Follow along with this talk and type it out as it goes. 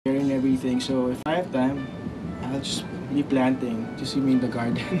everything. So if I have time, I'll just be planting, just in the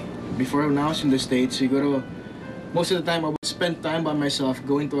garden. Before when I was in the States, siguro, most of the time I would spend time by myself,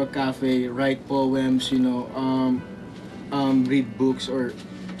 going to a cafe, write poems, read books or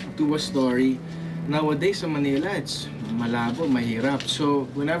do a story. Nowadays sa Manila, it's malabo, mahirap. So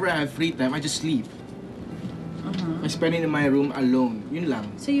whenever I have free time, I just sleep. I spend it in my room alone. Yun lang.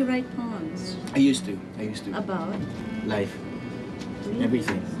 So you write poems? I used to. About? Life. Really?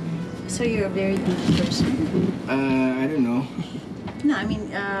 Everything. So you're a very deep person? I don't know. No, I mean,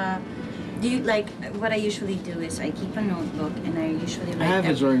 do you like, what I usually do is I keep a notebook and I usually write. I have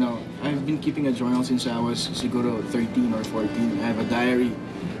a journal. I've been keeping a journal since I was siguro 13 or 14. I have a diary.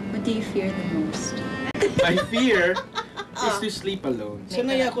 What do you fear the most? I fear is to sleep alone.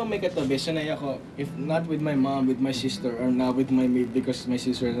 Sanay ako may katabi. Sanay ako, if not with my mom, with my sister, or not with my maid because my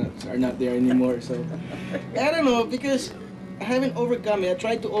sisters are not there anymore. So, I don't know, because I haven't overcome it. I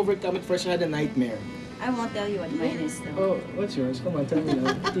tried to overcome it first. I had a nightmare. I won't tell you what mine is though. Oh, what's yours? Come on, tell me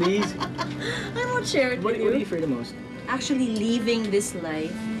now, please. I won't share it What with do you. you fear the most? Actually leaving this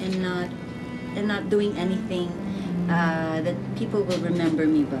life and not doing anything that people will remember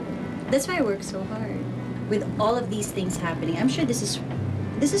me by. That's why I work so hard. With all of these things happening, I'm sure this is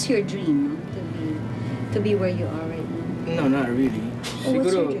your dream, no? to be where you are right now. No, not really. Oh,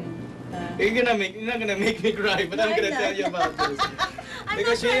 what's your dream? You're not gonna make me cry, but I'm gonna tell you about this.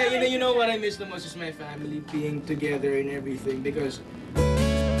 Because you know what I miss the most is my family being together and everything. Because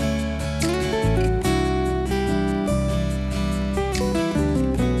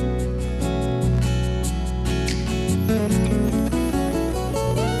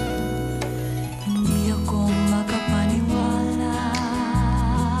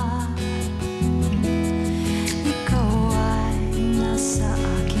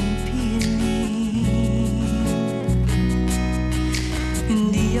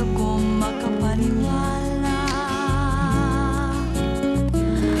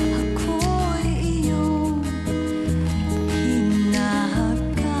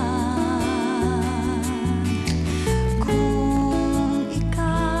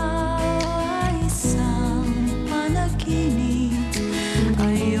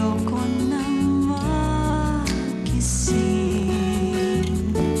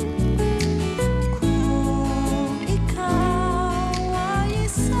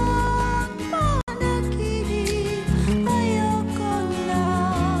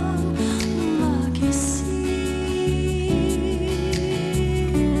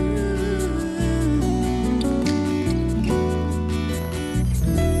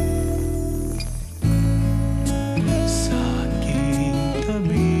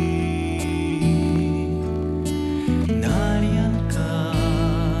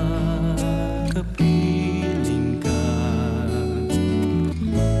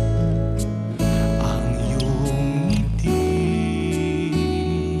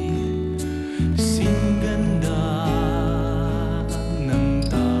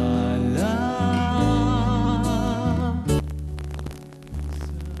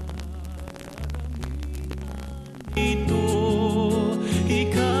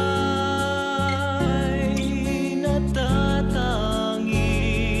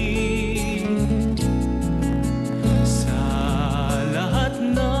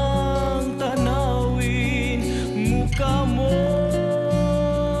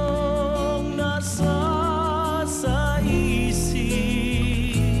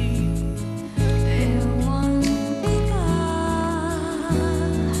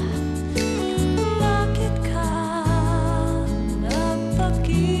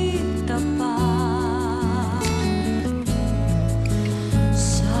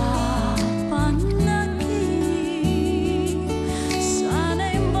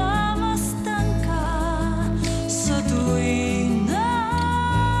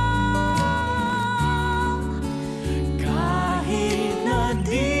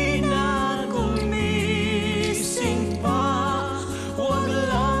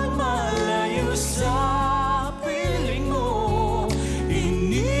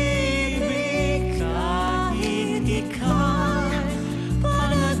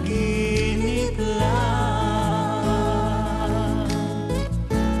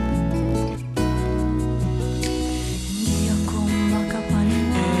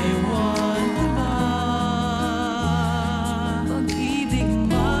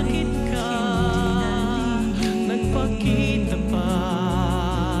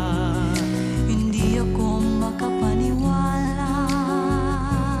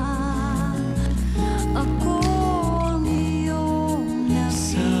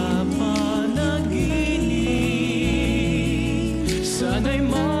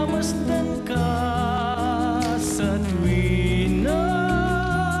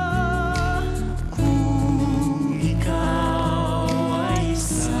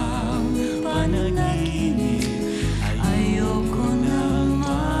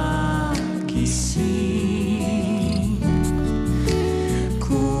see